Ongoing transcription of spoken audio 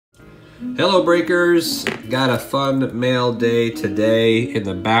Hello Breakers, got a fun mail day today. In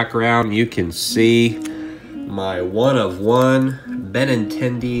the background you can see my one of one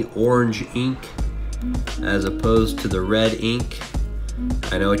Benintendi orange ink as opposed to the red ink.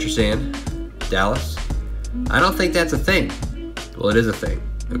 I know what you're saying, Dallas. I don't think that's a thing. Well, it is a thing,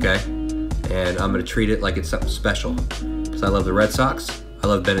 okay? And I'm gonna treat it like it's something special because I love the Red Sox, I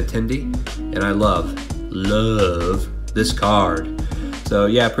love Benintendi, and I love this card. So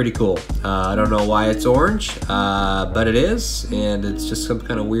yeah, pretty cool. I don't know why it's orange, but it is, and it's just some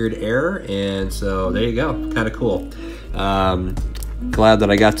kind of weird error, and so there you go, kind of cool. Glad that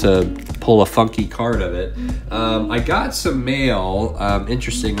I got to pull a funky card of it. I got some mail,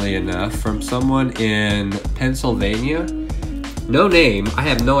 interestingly enough, from someone in Pennsylvania. No name, I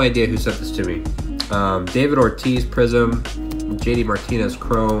have no idea who sent this to me. David Ortiz Prism, JD Martinez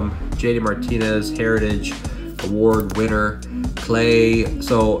Chrome, JD Martinez Heritage Award winner, Clay.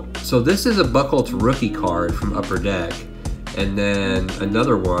 So this is a Bogaerts rookie card from Upper Deck, and then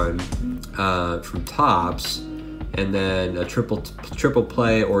another one from Topps, and then a triple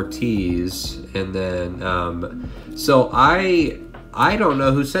play Ortiz, and then so I don't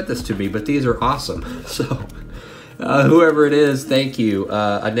know who sent this to me, but these are awesome. So whoever it is, thank you.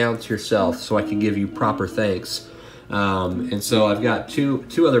 Announce yourself so I can give you proper thanks. And so I've got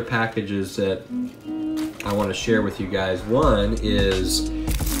two other packages that I want to share with you guys. One is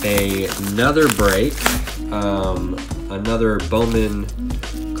another break, another Bowman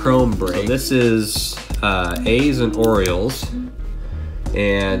Chrome break. So this is A's and Orioles,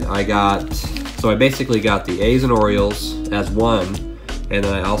 and I basically got the A's and Orioles as one, and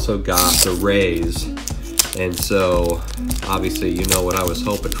then I also got the Rays, and so obviously you know what I was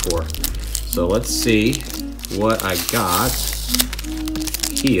hoping for. So let's see what I got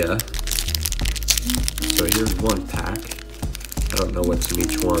here. So here's one pack. I don't know what's in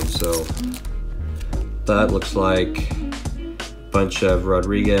each one, so that looks like a bunch of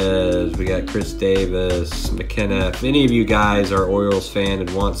Rodriguez. We got Chris Davis, McKenna. If any of you guys are Orioles fan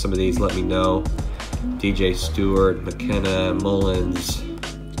and want some of these, let me know. DJ Stewart, McKenna, Mullins.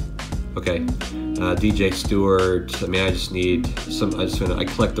 Okay, DJ Stewart. I mean, I just need some. I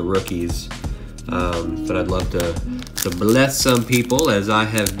collect the rookies, but I'd love to bless some people as I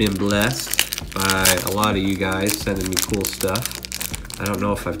have been blessed by a lot of you guys sending me cool stuff. I don't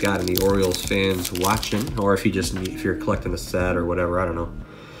know if I've got any Orioles fans watching, or if you're collecting a set or whatever. I don't know.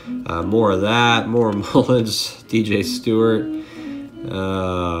 More of that, more Mullins, DJ Stewart,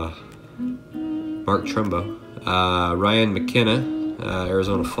 Mark Trumbo, Ryan McKenna,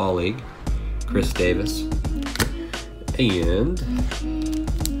 Arizona Fall League, Chris Davis, and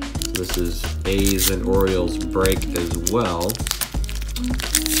this is A's and Orioles break as well.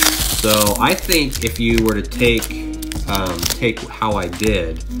 So I think if you were to take how I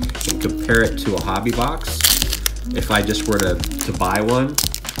did and compare it to a hobby box, if I just were to buy one,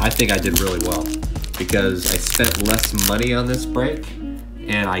 I think I did really well because I spent less money on this break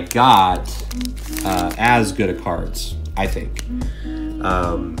and I got as good a cards, I think.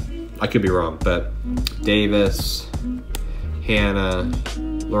 I could be wrong, but Davis, Hannah,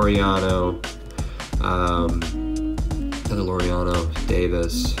 Laureano, another Laureano,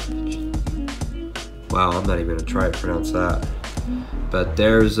 Davis. Wow, I'm not even gonna try to pronounce that. But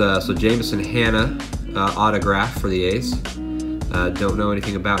there's, so Jameson Hannah autograph for the A's. Don't know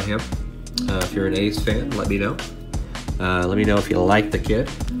anything about him. If you're an A's fan, let me know. Let me know if you like the kid.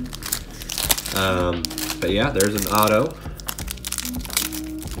 But yeah, there's an auto.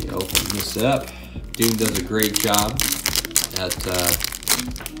 Let me open this up. Dude does a great job at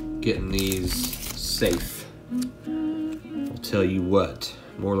getting these safe. I'll tell you what.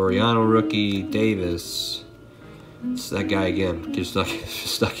 More Laureano rookie, Davis. It's that guy again. Just not gonna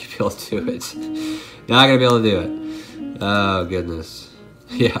be able to do it. Not gonna be able to do it. Oh goodness.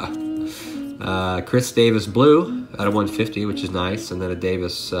 Yeah. Chris Davis blue out of 150, which is nice, and then a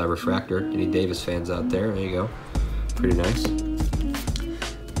Davis refractor. Any Davis fans out there? There you go. Pretty nice.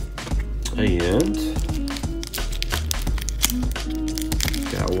 And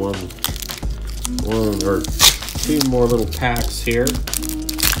got one or two more little packs here.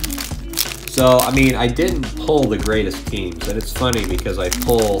 So, I mean, I didn't pull the greatest teams, and it's funny because I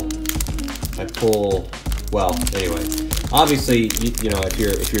pull, well, anyway, obviously, you know, if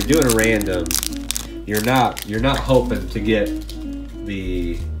you're doing a random, you're not hoping to get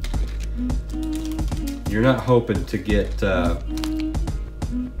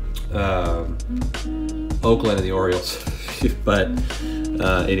Oakland and the Orioles, but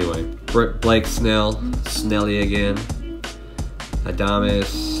anyway, Blake Snelly again,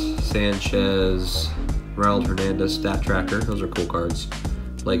 Adames, Sanchez, Raul Hernandez, Stat Tracker. Those are cool cards.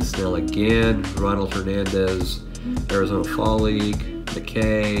 Blake Snell again, Ronald Hernandez, Arizona Fall League,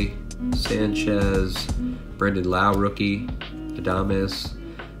 McKay, Sanchez, Brendan Lau rookie, Adames,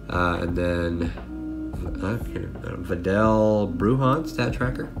 and then Vidal Brujan stat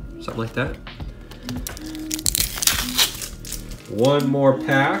tracker, something like that. One more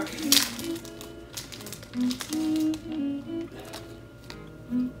pack.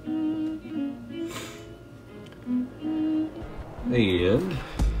 And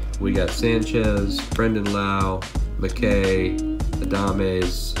we got Sanchez, Brendan Lau, McKay,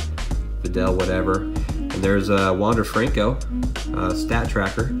 Adames, Vidal, whatever. And there's a Wander Franco stat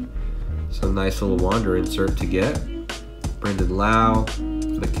tracker. So nice little Wander insert to get. Brendan Lau,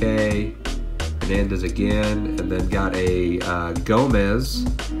 McKay, Hernandez again, and then got a Gomez,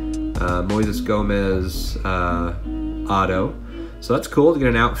 Moises Gomez auto. So that's cool to get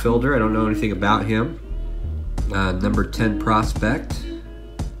an outfielder. I don't know anything about him. Number 10 prospect,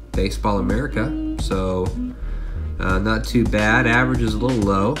 Baseball America. So not too bad. Average is a little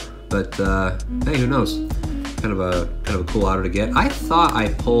low, but hey, who knows? Kind of a cool auto to get. I thought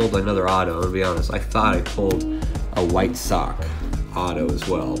I pulled another auto. To be honest, I thought I pulled a White Sox auto as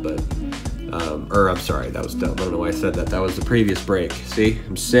well, but or I'm sorry, that was dumb. I don't know why I said that. That was the previous break. See,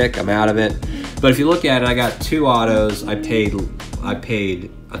 I'm sick. I'm out of it. But if you look at it, I got 2 autos. I paid I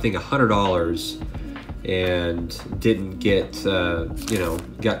think $100 and didn't get you know,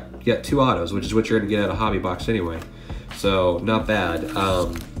 got 2 autos, which is what you're gonna get at a hobby box anyway. So not bad.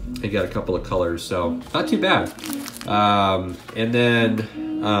 I got a couple of colors, so not too bad. And then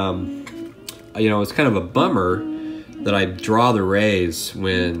you know, it's kind of a bummer that I draw the Rays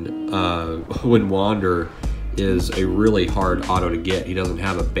when Wander is a really hard auto to get. He doesn't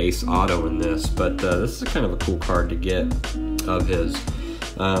have a base auto in this, but this is kind of a cool card to get of his.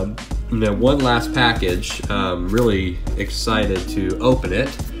 Now, one last package. Really excited to open it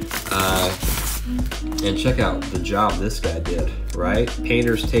and check out the job this guy did, right?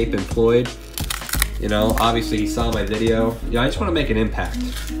 Painter's tape employed. You know, obviously he saw my video. Yeah, I just want to make an impact,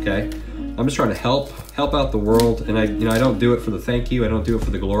 okay? I'm just trying to help out the world, and I don't do it for the thank you. I don't do it for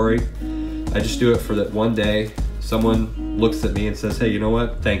the glory. I just do it for that one day someone looks at me and says, hey, you know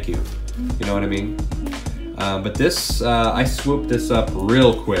what? Thank you. You know what I mean? But this, I swooped this up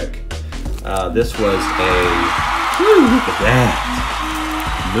real quick. This was a, look at that.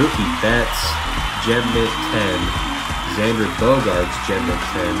 Mookie Betts, Gem Mint 10. Xander Bogaerts, Gem Mint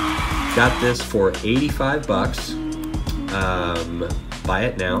 10. Got this for 85 bucks. Buy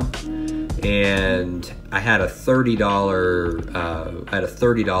it now. And I had a $30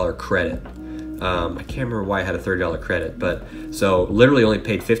 credit. I can't remember why I had a $30 credit, but so literally only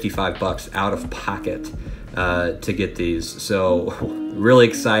paid 55 bucks out of pocket to get these. So really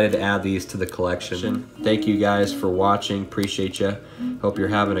excited to add these to the collection. Thank you guys for watching. Appreciate you. Hope you're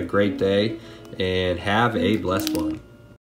having a great day and have a blessed one.